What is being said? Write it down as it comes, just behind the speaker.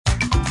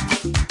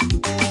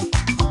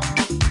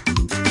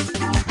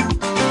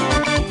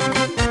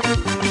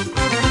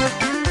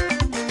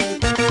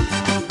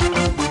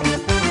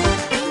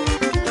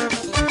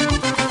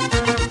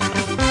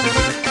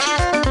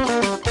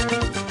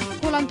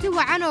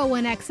oo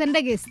wanaagsan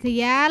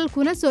dhagaystayaal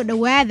kuna soo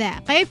dhowaada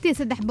qaybtii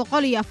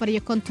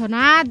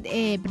 354aad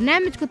ee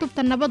barnaamijka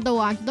tubta nabadda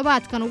oo aan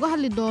toddobaadkan uga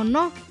hadli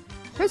doono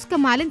xuska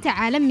maalinta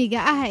caalamiga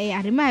ah ee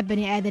arrimaha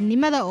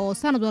bani'aadamnimada oo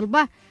sanad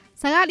walba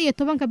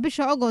 19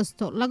 bisha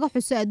Agoosto laga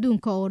xuso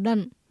adduunka oo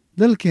dhan.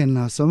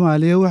 dalkeenna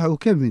Soomaaliya waxa uu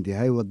ka mid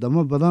yahay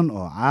wadamo badan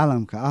oo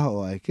caalamka ah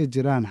oo ay ka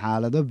jiraan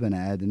xaalado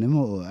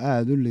bani'aadamnimo oo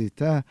aad u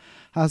liita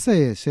hase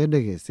yeeshee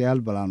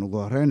dhagaystayaal balan ugu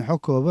horeyn xog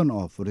kooban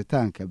oo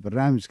furitaanka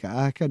barnaamijka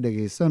ah ka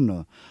dhageysano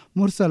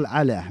Mursal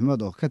Cali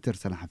Axmed oo ka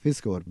tirsan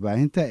xafiiska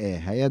warbaahinta ee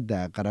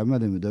hay'adda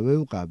qaramada midoobay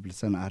u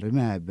qaabilsan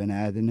arrimaha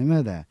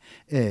bani'aadamnimada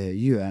ee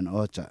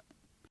UN-OCHA.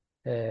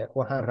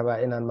 waxaan rabaa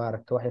inaan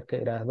maaragtay wax yar ka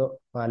iraahdo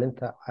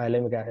maalinta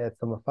caalamiga ah ee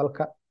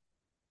samafalka.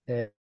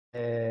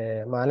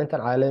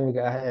 maalintan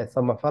caalamiga ah ee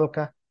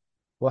samafalka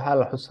waxaa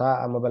la xusaa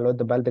amaba loo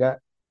dabaaldegaa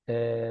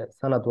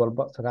sanad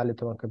walba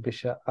 19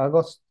 bisha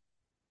Agost.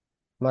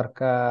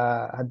 marka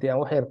haddii aan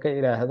wax yar ka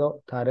iraahdo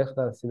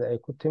taariikhdan sida ay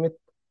ku timid,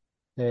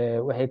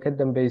 waxay ka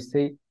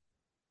dambeysay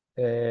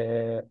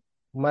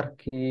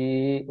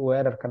markii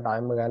weerar ka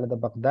dhacay magaalada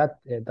Baghdad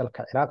ee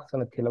dalka Ciraaq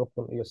sanadkii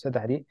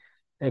 2003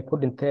 ay ku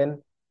dhinteen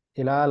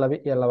ilaa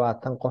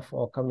 22 qof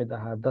oo ka mid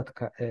ahaa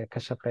dadka ka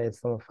shaqeeya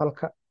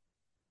samafalka.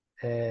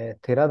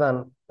 tiradan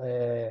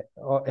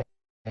oo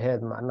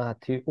ahayd macnaha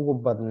tii ugu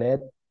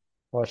badneed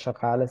oo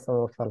shaqaale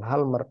samafal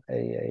hal mar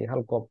ay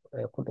hal goob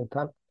ku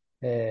dhintaan.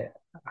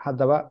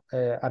 haddaba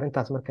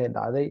arrintaas markay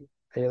dhacday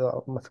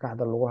iyadoo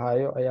maskaxda lagu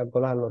hayo ayaa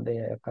golaha loo dhan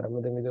yahay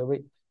qaramada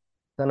midoobay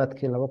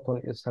sanadkii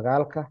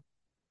 2009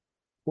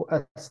 u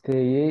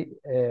asteeyey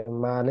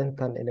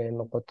maalintan inay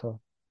noqoto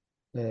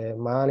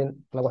maalin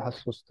lagu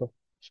xasuusto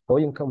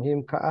shaqooyinka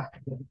muhiimka ah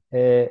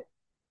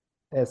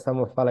ee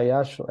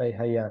samafalayaashu ay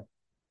hayaan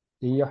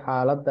iyo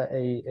xaaladda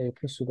ay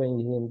ku sugan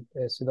yihiin,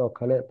 sidoo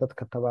kale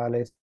dadka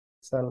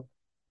tabaaleysan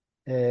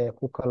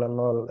ku kala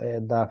nool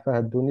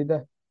daafaha dunida.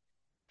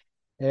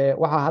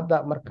 waxaa hadda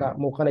marka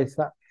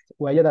muuqanaysa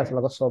waayadaas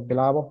laga soo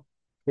bilaabo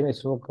inay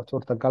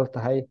suurtagal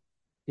tahay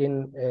in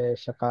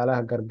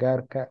shaqaalaha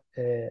gargaarka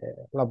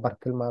la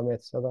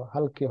bartilmaameedsado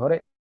halkii hore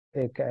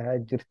ee ka ahaa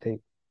jirtay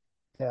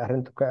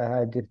arrintu ka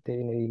ahaa jirtay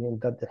inay yihiin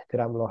dad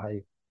ixtiraam loo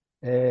hayo.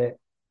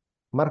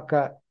 marka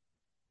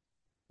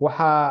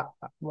waxaa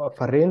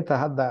fariinta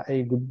hadda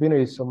ay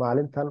gudbinayso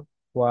maalintan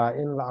waa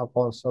in la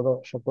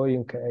aqoonsado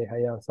shaqooyinka ay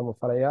hayaan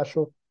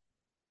samafalayaashu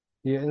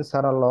iyo in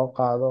sare loo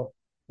qaado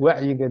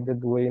wacyiga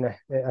dadweynaha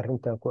ee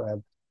arrintan ku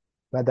aadan,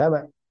 maadaama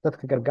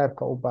dadka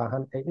gargaarka u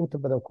baahan ay inta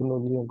badan ku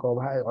nool yihiin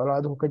goobaha ay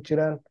colaaduhu ka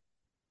jiraan.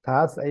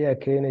 taas ayaa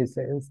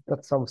keenaysa in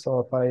dad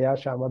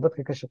samafalayaasha ama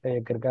dadka ka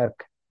shaqeeya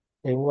gargaarka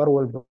ay mar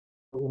walba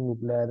u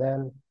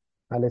nuglaadaan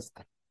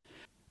halista.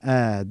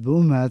 aad buu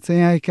u mahadsan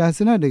yahay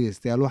kaasina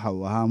dhegaystayaal waxa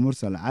uu ahaa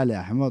Mursal Cali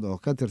Axmed oo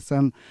ka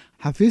tirsan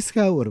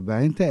xafiiska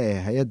warbaahinta ee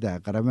hay'adda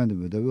qaramada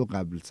midoobay u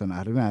qaabilsan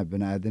arrimaha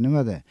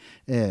bani'aadamnimada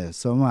ee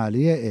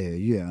Soomaaliya ee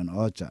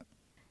UN-OCHA.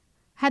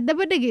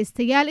 haddaba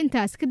dhegaystayaal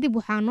intaas kadib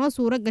waxaa noo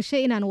suuro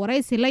gashay inaan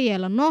waraysi la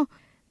yeelano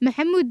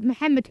Maxamuud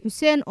Maxamed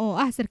Xuseen oo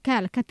ah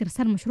sarkaal ka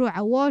tirsan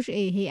mashruuca WASH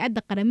ee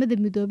hay'adda qaramada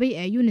midoobay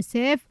ee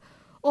UNICEF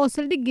oo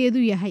saldhigeedu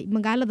yahay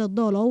magaalada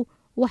Doolow.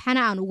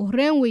 waxaana aan ugu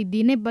horreyn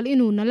weydiinay bal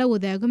inuu nala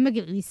wadaago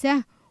magaciisa,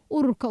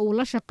 ururka uu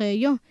la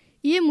shaqeeyo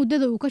iyo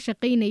muddada uu ka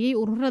shaqaynayay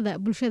ururada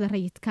bulshada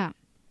rayidka.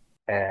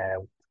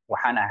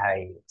 waxaan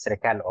ahay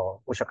sarkaal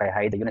oo u shaqeeya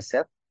hay'adda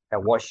UNICEF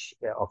WASH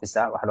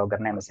officer waxa loo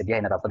garanay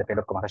mas'uuliyadda nadaafadda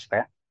fayadhowrka ka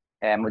shaqeeya.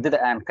 muddada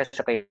aan ka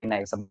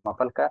shaqaynay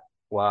samafalka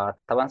waa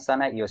 10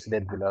 sano iyo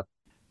 8 bilood.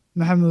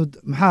 Maxamuud,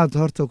 maxaad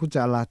horta ku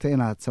jeclaatay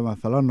inaad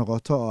samafalo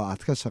noqoto oo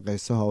aad ka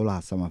shaqayso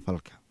howlaha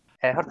samafalka?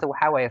 horta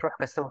waxaa waaye ruux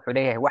kasta wuxuu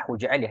leeyahay wax uu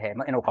jecel yahay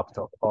inuu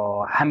qabto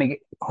oo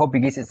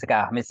hobbigiisa isaga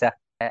ah. mise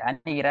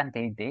aniga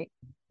yaraantaydii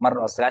mar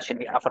oo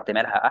 94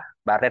 meelaha ah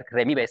baa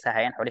reer bay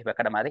sahayeen xoolihii baa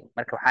ka dhamaaday.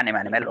 marka waxaan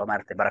imaanay meel oo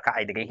maaragtay barakac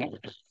ay degan yihiin.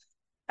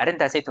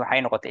 arrintaasaytu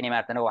waxay noqotay inay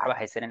maaragtay anaga waxba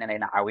haysanin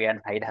inayna caawiyaan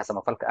hay'adaha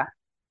samafalka ah.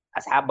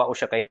 asxaab baa u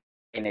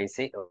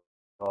shaqaynaysay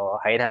oo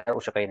hay'adaha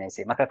u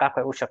shaqaynaysay. marka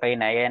qaabka ay u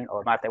shaqaynayeen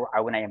oo maaragtay u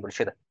caawinayeen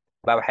bulshada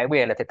baa waxay ugu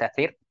yeelatay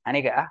taasiir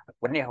aniga ah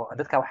warniyaha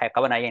dadka waxay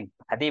qabanayeen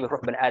hadiiba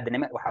ruux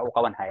bani'aadanimo waxa uu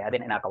qaban haya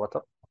adin inaa qabato.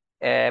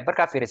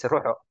 markaa fiirisay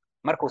ruuxu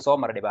markuu soo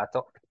mar dhibaato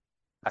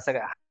asaga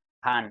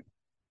ahaan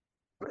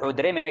wuxuu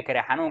dareemi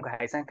karaa xanuunka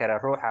haysan kara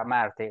ruuxa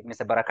maaragtay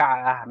mise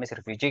barakaca ah mise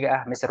refujiga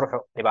ah mise ruuxu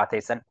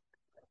dhibaataysan.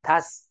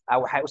 taas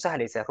waxay u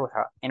sahlaysaa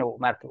ruuxa inuu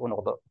maaragtay u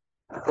noqdo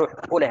ruux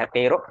u leh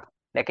qiiro.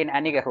 laakiin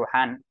aniga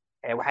ruuxaan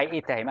waxay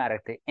ii tahay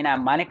maaragtay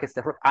inaan maalin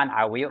kasta ruux aan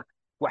caawiyo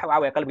wax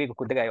caawiya qalbigayga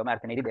ku degayo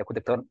maaragtay niyadda ay ku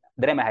degtoon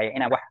dareemahaya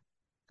inaan wax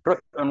ruux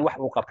wax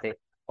uu qabtay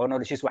oo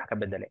noloshiisa wax ka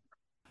bedelay.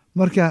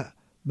 marka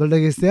bal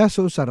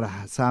dhegaystayaasha u sharax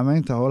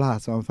saamaynta howlaha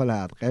samafalka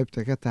aad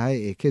qaybta ka tahay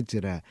ee ka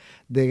jira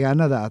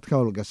deegaanada aad ka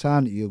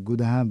howlgashaan iyo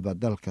guud ahaanba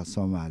dalka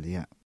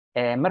Soomaaliya.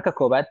 marka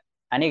koobaad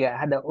aniga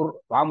hadda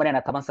waxaan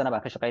maleynaa 10 sano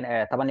baan ka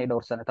shaqaynay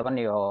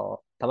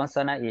 10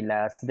 sano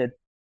ilaa 8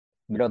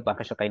 bilood baan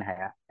ka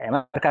shaqaynayaa.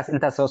 markaas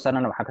intaas soo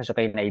sanana waxaan ka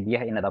shaqaynayay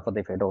biyaha iyo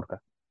nadaafadda fayadhowrka.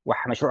 wax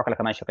mashruuc kale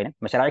kama shaqaynin.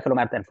 mashaariic kale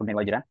maaragtay aan fulinayn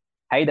waa jiraan.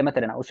 hay'adda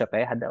matalan u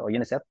shaqeeya hadda oo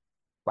UNICEF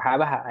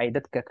waxyaabaha ay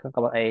dadka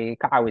ay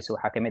ka caawiso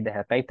waxaa kamid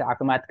ah qaybta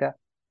caafimaadka,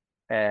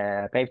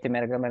 qaybta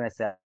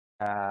meergamanaysa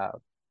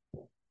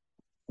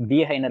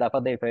biyaha iyo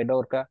nadaafadda iyo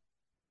fayadhowrka,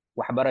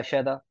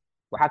 waxbarashada.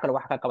 waxaa kaloo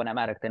wax ka qabanaa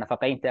maaragtay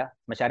nafaqaynta,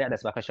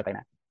 mashaariicdaas baa ka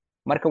shaqaynaa.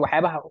 marka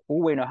waxyaabaha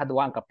ugu weyn oo hadda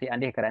waan qabtay aan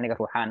dhihi kara aniga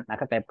ruuxaan aan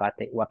ka qayb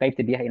qaatay waa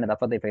qaybta biyaha iyo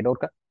nadaafadda iyo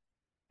fayadhowrka.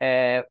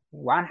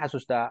 waxaan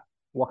xasuustaa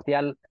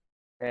waqtiyaal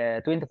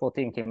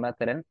 2014kii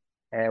matalan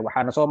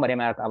waxaana soo maray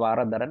maaragta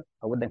abaaro daran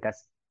oo waddankaas.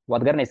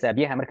 waad garanaysaa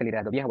biyaha marka la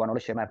yidhahdo biyaha waa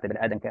nolosha maaragta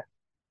bani'aadanka.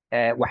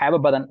 waxyaabo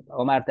badan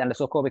oo maaragta aan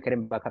lasoo koobi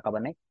karin baa ka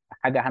qabanay.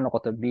 xagga ha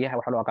noqoto biyaha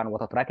waxa loo yaqaan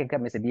water tracking-ka,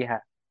 mise biyaha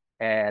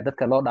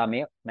dadka loo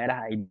dhaamiyo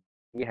meelaha ay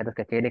biyaha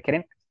dadka ka heli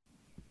karin.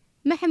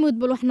 maxamuud,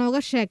 bal wax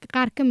nooga sheeg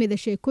qaar ka mid a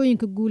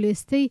sheekooyinka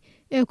guulaystay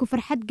ee ku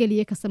farxad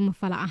geliya ka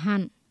samafala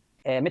ahaan.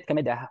 mid ka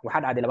mid ah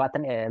waxaa dhacday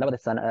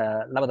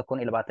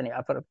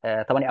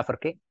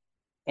 2014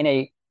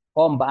 inay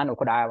oon ba'an uu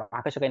ku dhacay.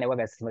 waxaan ka shaqaynaya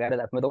wagaas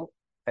magaalada Afmadow,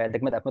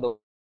 degmada Afmadow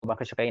baan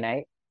ka shaqaynayay.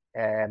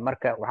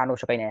 marka waxaan u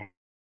shaqaynaya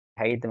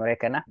hay'adda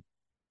Mareykan ah.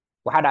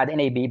 waxaa dhacday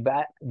inay biyo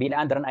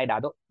la'aan daran ay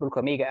dhacdo dhulka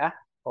miyiga ah,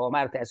 oo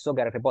maaragtay soo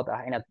gaaray report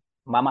ah inaad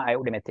maama ay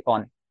u dhimatay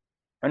oon,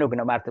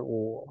 cunugna maaragtay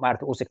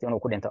uu sigtay inuu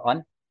ku dhinto oon.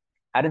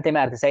 arrintii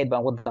maaragtay sayid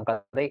baan ugu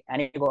danqaday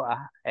anigoo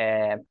ah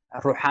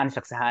ruuxaan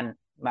shaqsahaan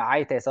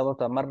maxay tahay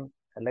sababta mar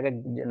laga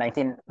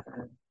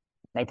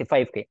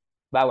 1995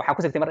 baa waxaa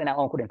ku sigtay mar inaan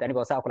oon ku dhintay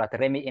anigoo saa kulaatay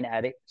remi in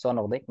aaday soo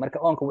noqday. marka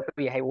oonka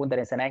wuxuu yahay ugu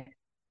dareensanaay.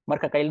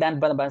 marka qayldaan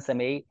badan baan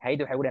sameeyey.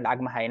 hay'addu waxay u dhaheen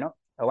lacag ma hayno,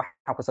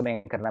 waxaan ku samayn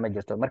karnaa ma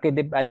jirto. markii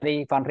dib aaday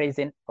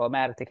fundraising oo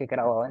maaragtay ka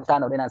kala oo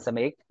intaan oo dhan aan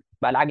sameeyey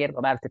baa lacag yar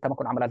oo maaragtay 10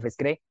 kun camal aan raise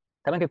gareey.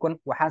 10 kun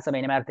waxaan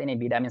sameynay maaragtay inay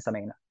biidhaamin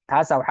sameyno.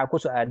 taasaa waxaa ku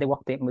soo aaday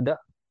waqti muddo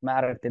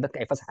maaragtay dadka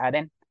ay fasax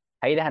aadeen.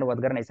 hay'adahan waad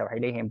garanaysaa waxay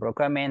leeyihiin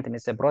procurement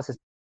mise process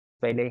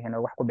bay leeyihiin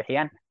oo wax ku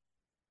bixiyaan.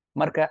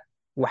 marka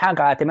waxaan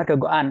qaatay marka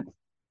go'aan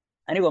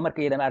anigoo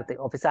markayda maaragtay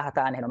ofisaha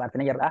hataa aan ahayn maaragtay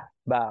nin yar ah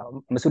baa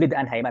mas'uuliyadda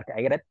aan hayay marka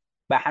ayarad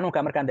baa xanuunka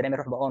markaan dareemay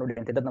ruux baa oon u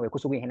dhintay, dadna way ku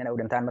sugan yihiin inay u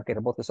dhintaan markii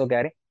reportka soo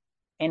gaaray.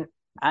 in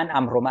aan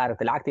amro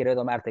maaragtay lacagtii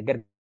iyadoo maaragtay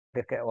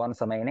gargarka oon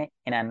samaynay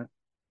inaan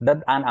dad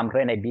aan amro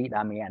inay biyo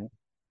dhaamiyaan,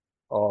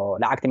 oo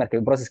lacagtii markay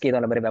processkeeda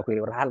la maray baa ku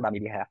yiri war hal dhaami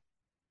biyaha.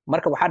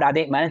 marka waxaa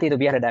dhacday maalinteedu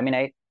biyaha la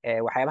dhaaminay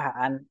waxyaabaha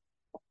aan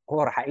ku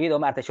horxa iyadoo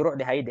maaragtay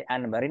shuruucdii hay'adda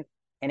aan marin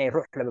inay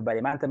ruux la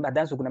badbaadiyo. maanta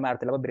haddaan sugna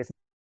maaragtay 2 beri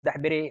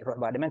 3 beri ruux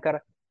baa dhiman kara.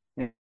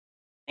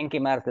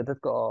 ninkii maaragtay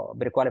dadka oo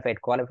pre-qualified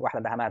wax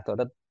la dhahaa maaragtay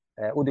dad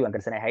u diiwaan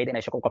garsanay hay'adda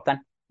inay shaqo u qabtaan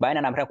baa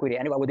inaan amraan ku yiri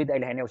anigu awoodida ay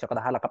lahayn inay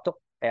shaqada hala qabto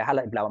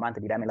hala bilaabo maanta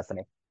biidhaamin la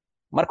sameeyo.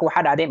 marka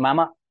waxaa dhacday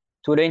maama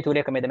tuulooyin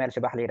kamid meel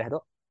shabax la yidhaahdo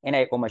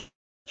inay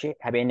umashay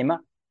habeenimo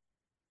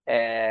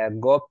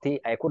goobtii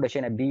ay ku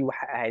dhashayna biyo wax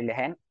ay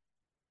lahayn.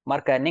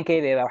 marka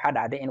ninkeeda waxaa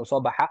dhacday inuu soo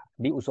baxa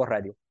biyo uu soo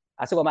raadiyo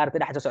asagoo maaragtay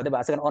dhex soo socday baa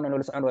asagana oon inuu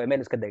la socon waayo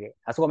meel iska degay.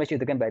 asagoo meeshii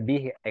degan baa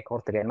biyihii ay ka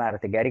hortageen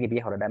maaragtay gaarigii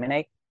biyaha hore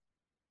dhaaminay.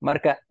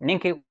 marka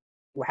ninkii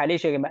waxaa lii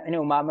sheegay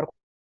inuu markuu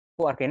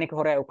ku arkay ninkii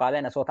hore ay u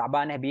qaadeen asoo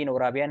tacbaan ah biyina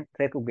waraabiyeen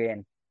reerka u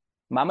geeyeen.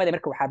 maamadii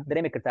marka waxaad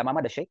dareemi kartaa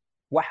maama dhashay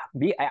wax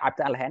biyo ay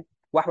cabta aan lahayn,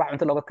 wax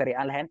cunto looga kariya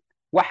aan lahayn,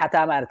 wax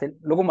hataa maaragtay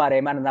lagu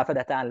maareeyo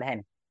nadaafadda hataa aan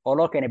lahayn, oo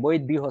loo keenay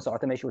booyad biyahoo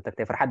socota meeshii u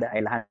tagtay farxadda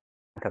ay lahaan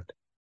karto.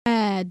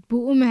 aad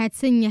buu u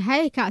mahadsan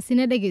yahay.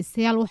 kaasina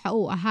dhegaystayaal waxa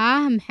uu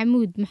ahaa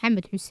maxamuud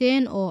maxamed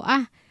xuseen oo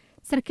ah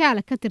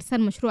sarkaal ka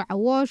tirsan mashruuca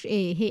WASH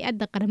ee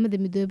hay'adda qaramada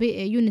midoobay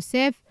ee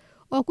UNICEF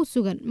oo ku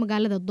sugan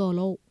magaalada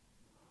Doolow.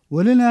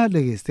 welina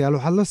dhegaystayaal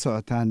waxaad la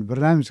socotaan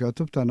barnaamijka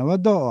tubta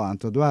nabadda oo aan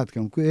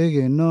toddobaadkan ku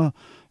eegayno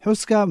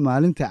xuska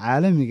maalinta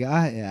caalamiga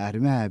ah ee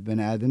arrimaha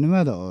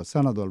bani'aadanimada oo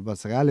sanad walba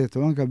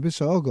 19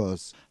 bisha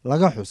Agost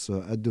laga xuso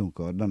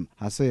adduunka oo dhan.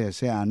 hase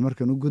yeeshee aan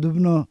markan u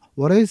gudubno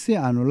waraysi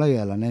aanu la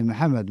yeelanay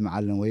maxamed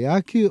macalin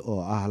wayaaki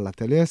oo ah la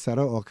taliye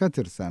sare oo ka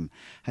tirsan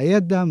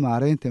hay'adda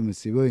maareynta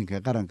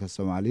masiibooyinka qaranka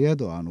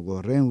Soomaaliyeed oo aan ugu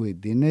horreyn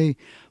weydiinay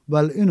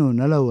bal inuu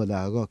nala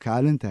wadaago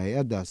kaalinta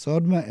hay'adda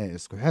SODMA ee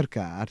isku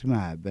xirka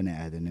arrimaha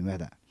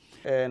bani'aadanimada.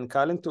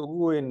 kaalinta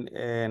ugu weyn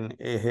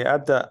ee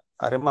hay'adda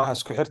arrimaha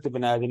isku xirta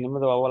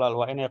bani'aadanimada waa walaal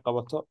waa inay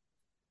qabato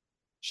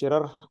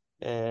shirar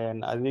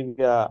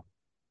adiga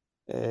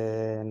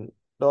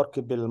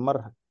dhowrkii bil mar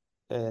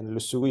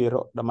lasugu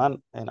yiro dhammaan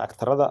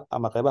aktarada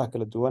ama qaybaha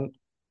kala duwan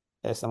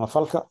ee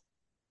samafalka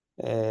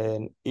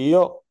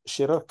iyo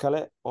shirar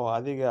kale oo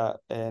adiga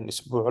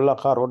isbuucla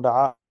qaar u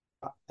dhaca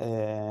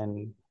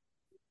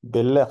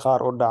bille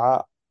qaar u dhaca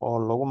oo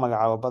lagu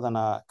magacaabo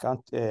badanaa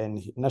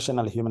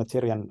National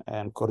Humanitarian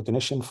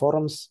Coordination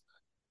Forums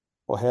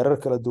oo heerar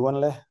kala duwan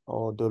leh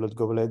oo dowlad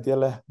goboleedyo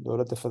leh,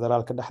 dowladda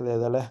federaalka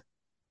dhexdeeda leh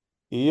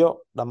iyo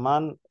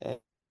dhammaan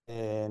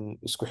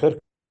isku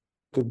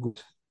xirka guud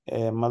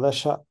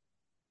madasha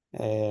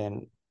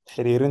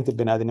xiriirinta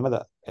bani'aadanimada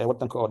ee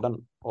waddanka oo dhan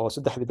oo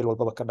 3 bil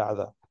walbaba ka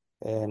dhacda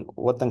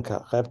waddanka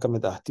qayb ka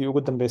mid ah. tii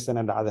ugu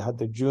dambeysana dhacday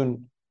hadda June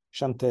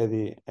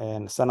 5teedii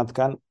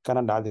sanadkan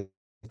kana dhacday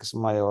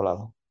Kismaayo walaal.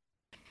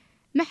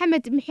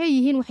 maxamed, maxay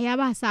yihiin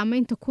waxyaabaha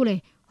saameynta ku leh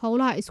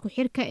howlaha isku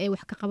xirka ee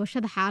wax ka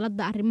qabashada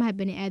xaaladda arrimaha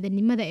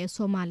bani'aadanimada ee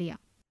Soomaaliya?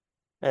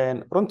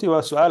 runtii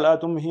waa su'aal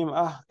aad u muhiim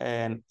ah.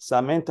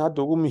 saameynta hadda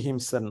ugu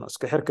muhiimsan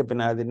isku xirka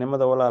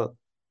bani'aadanimada walaal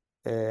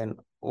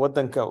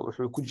waddanka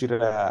wuxuu ku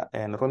jiraa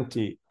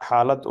runtii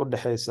xaalad u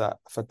dhexaysa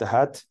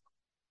fatahaad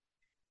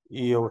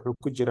iyo wuxuu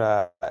ku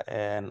jiraa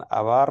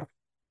abaar.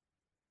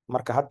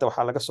 marka hadda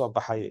waxaa laga soo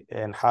baxay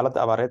xaalad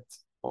abaareed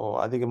oo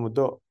adiga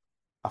muddo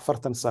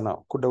 40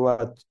 sano ku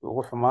dhowaad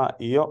ugu xumaa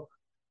iyo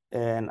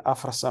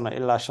 4 sano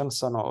ilaa 5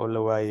 sano oo la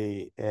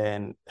waayey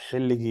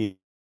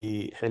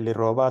xilli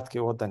roobaadkii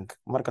waddanka.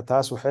 marka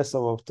taas waxay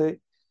sababtay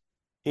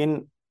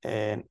in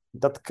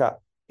dadka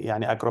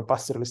yani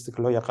agropastoralistic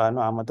loo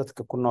yaqaano ama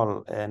dadka ku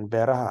nool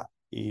beeraha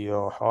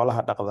iyo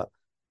xoolaha dhaqda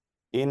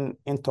in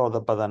intooda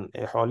badan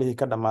ay xoolihii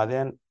ka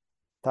dhammaadeen.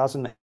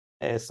 taasna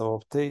ay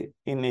sababtay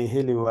in ay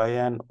heli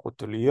waayaan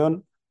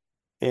qutuliyoon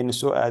ayna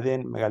soo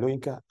aadeen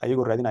magaalooyinka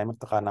ayagoo raadinaya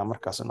mataqaanaa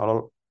markaas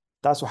nolol.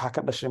 taas waxaa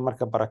ka dhashay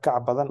marka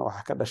barakac badan,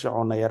 waxaa ka dhashay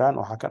cunno yaraan,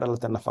 waxaa ka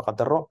dhalatay nafaqa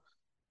darro,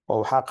 oo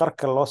waxaa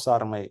qarka loo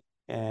saarmay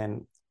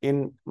in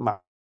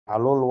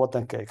macluul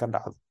waddanka ay ka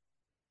dhacdo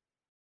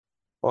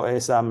oo ay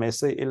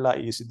saameysay ilaa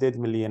iyo 8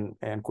 milyan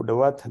ku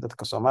dhowaad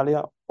dadka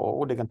Soomaaliya oo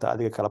u dhiganta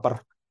adiga kala bar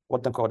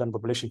waddanka oo dhan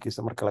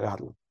populationkiisa marka laga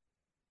hadlo.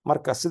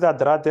 marka sidaa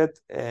daraaddeed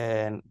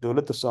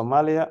dowladda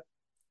Soomaaliya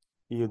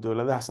iyo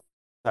dowladaha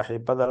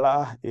saaxiibada la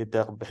ah iyo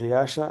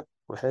deeq-bixiyaasha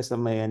waxay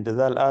sameeyeen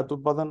dadaal aad u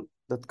badan.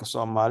 dadka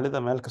Soomaalida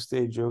meel kasta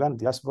ay joogaan,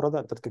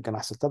 diasporada, dadka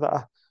ganacsatada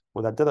ah,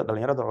 wadaadada,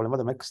 dhalinyarada,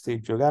 culimada meel kasta ay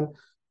joogaan,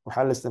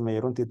 waxaa la sameeyey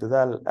runtii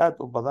dadaal aad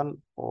u badan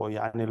oo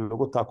yacni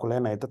lagu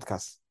taakuleynayo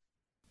dadkaas.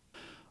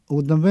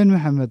 ugu dambeyn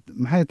maxamed,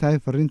 maxay tahay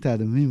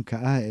fariintaada muhiimka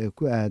ah ee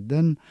ku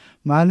aadan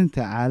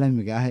maalinta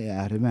caalamiga ah ee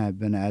arrimaha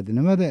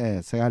bani'aadamnimada ee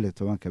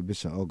 19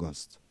 bisha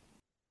August?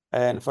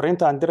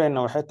 fariinta aan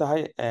dirayna waxay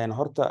tahay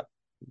horta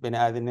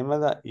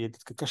bani'aadamnimada iyo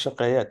dadka ka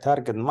shaqeeya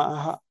target ma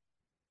aha.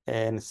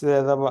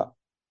 sideedaba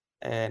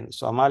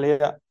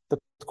Soomaaliya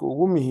dadka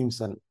ugu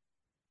muhiimsan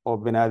oo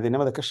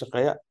bani'aadamnimada ka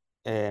shaqeeya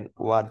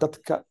waa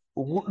dadka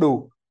ugu dhow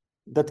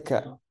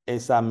dadka ay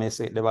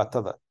saameysay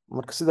dhibaatada.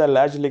 marka sidaa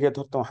la ajligeed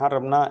horta waxaan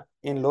rabnaa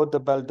in loo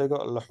dabaaldego,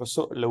 la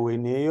xuso, la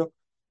weyneeyo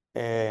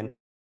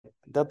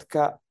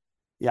dadka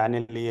yani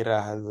la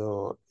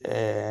yiraahdo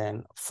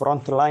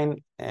frontline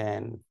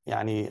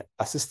yani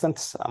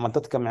assistants ama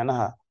dadka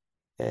macnaha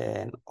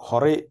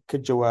horey ka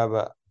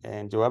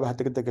jawaabaha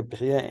degdega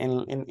bixiya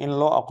in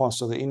loo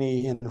aqoonsado inay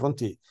yihiin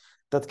runtii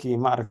dadkii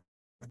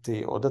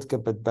maaragtay oo dadka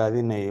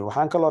badbaadinayay.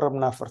 waxaan kaloo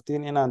rabnaa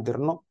fartiin inaan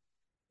dirno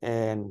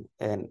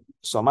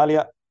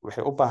Soomaaliya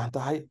waxay u baahan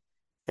tahay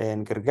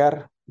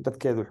gargaar,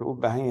 dadkeedu wuxuu u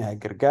baahan yahay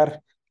gargaar,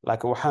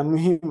 laakiin waxaa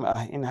muhiim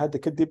ah in hadda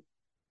kadib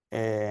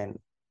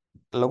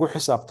lagu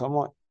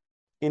xisaabtamo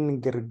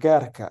in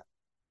gargaarka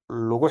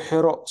lagu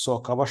xiro soo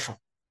kabasho.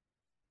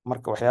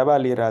 marka waxyaabaha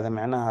la yiraahdo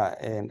macnaha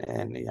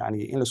yani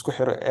in la isku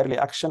xiro early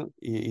action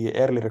iyo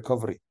early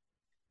recovery.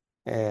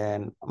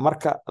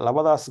 marka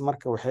labadaas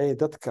marka waxay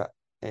dadka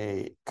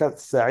ka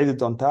saacidi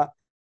doontaa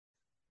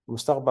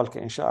mustaqbalka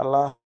insha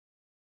Allah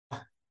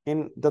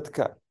in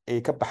dadka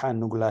ay ka baxaan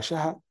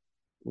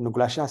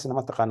nuglaashahaasna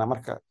mataqaanaa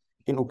marka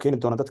in uu keeni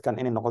doono dadkan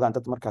inay noqdaan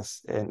dad markaas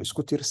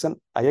isku tiirsan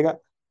ayaga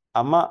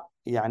ama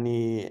yani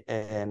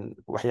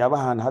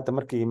waxyaabahan hadda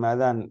markay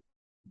yimaadaan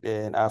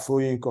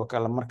aafooyinka oo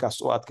kale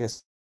markaas u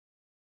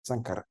adkeysan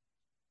kara.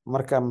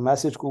 marka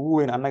message-ka ugu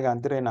weyn annaga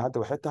aan dirayna hadda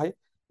waxay tahay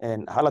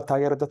hala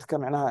taageero dadka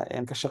macnaha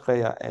ka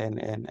shaqeeya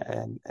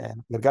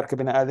gargaarka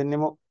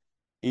bini'aadanimo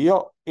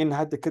iyo in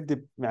hadda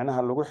kadib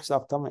macnaha lagu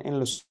xisaabtamo in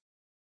la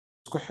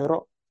isku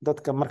xiro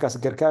dadka markaas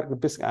gargaarka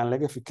bes aan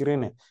laga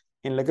fikirin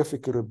in laga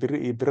fikiro biri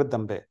iyo biro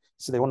dambe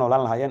siday u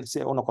noolaan lahaayeen si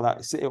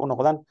ay u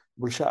noqdaan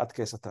bulsho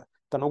adkeysata.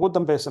 tan ugu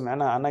dambeyso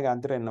macnaha annaga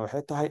aan dirayna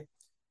waxay tahay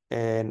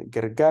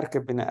gargaarka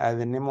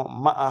bini'aadanimo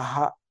ma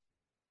aha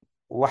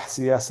wax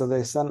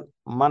siyaasadaysan,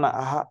 mana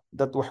aha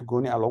dad wax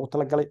gooni ah loogu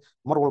talagalay.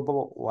 mar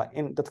walbaba waa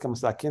in dadka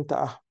masaakiinta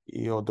ah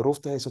iyo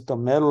duruufta haysato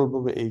meel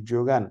walbaba ay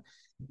joogaan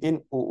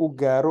in uu u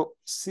gaaro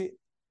si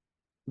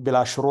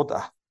bilaa shuruud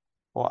ah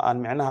oo aan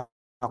macnaha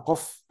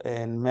qof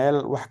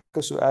meel wax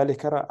ka su'aali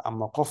kara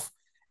ama qof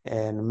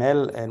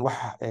meel wax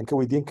ka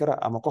weydiin kara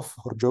ama qof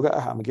horjooga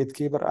ah ama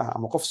gatekeeper ah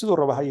ama qof sidoo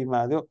raba ha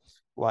yimaado.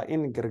 waa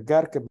in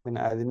gargaarka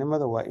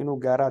bini'aadanimada waa inuu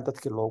gaaraa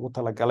dadkii loogu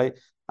talagalay.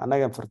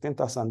 annaga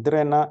fartiintaasaan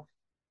diraynaa.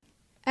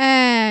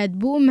 aad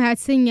buu u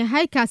mahadsan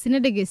yahay. kaasina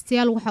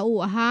dhegeystayaal waxa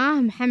uu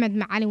ahaa maxamed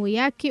macalin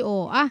wayaaki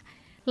oo ah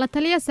la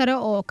taliya sare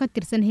oo ka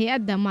tirsan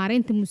hay-adda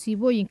maareynta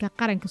musiibooyinka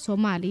qaranka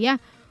Soomaaliya.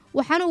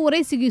 waxaana uu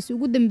wareysigiisa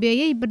ugu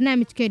dambeeyay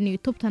barnaamijkeennii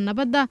tubta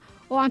nabadda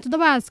oo aan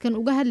toddobaadkan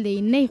uga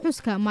hadlaynay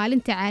xuska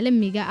maalinta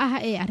caalamiga ah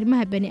ee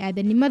arrimaha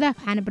bani'aadanimada.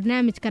 waxaana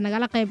barnaamijka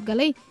nagala qayb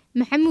galay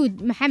maxamuud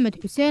maxamed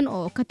xuseen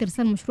oo ka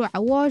tirsan mashruuca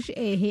WASH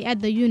ee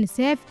hay-adda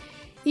UNICEF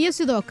iyo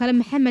sidoo kale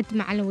maxamed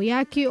macalin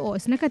wayaaki oo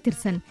isna ka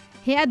tirsan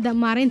hay-adda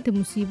maareynta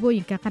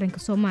musiibooyinka qaranka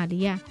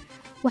Soomaaliya.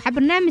 waxaa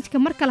barnaamijka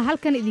mar kale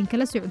halkan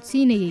idinkala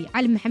socodsiinayay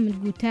Cali Maxamed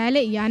Guutaale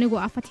iyo anigoo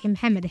ah Fatxi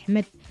Maxamed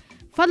Axmed.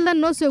 fadlan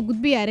noo soo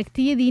gudbiya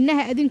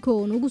aragtiyadiinaha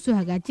adinkoo ugu soo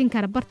hagaajin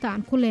kara barta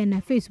aan ku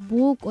leenahay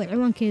Facebook oo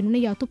ciwaankeenuna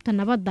yahay tubta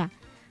nabadda.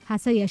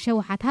 hase yeeshee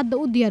waxaad hadda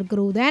u diyaar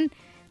garowdaan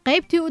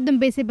qaybtii u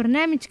dambeysay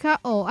barnaamijka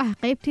oo ah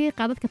qaybtii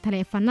qaadadka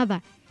taleefanada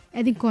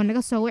adinkoo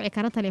naga soo wici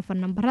kara taleefan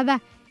nambarada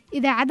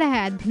idaacadaha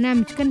aad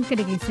barnaamijkan ka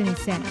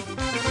dhageysanaysaan.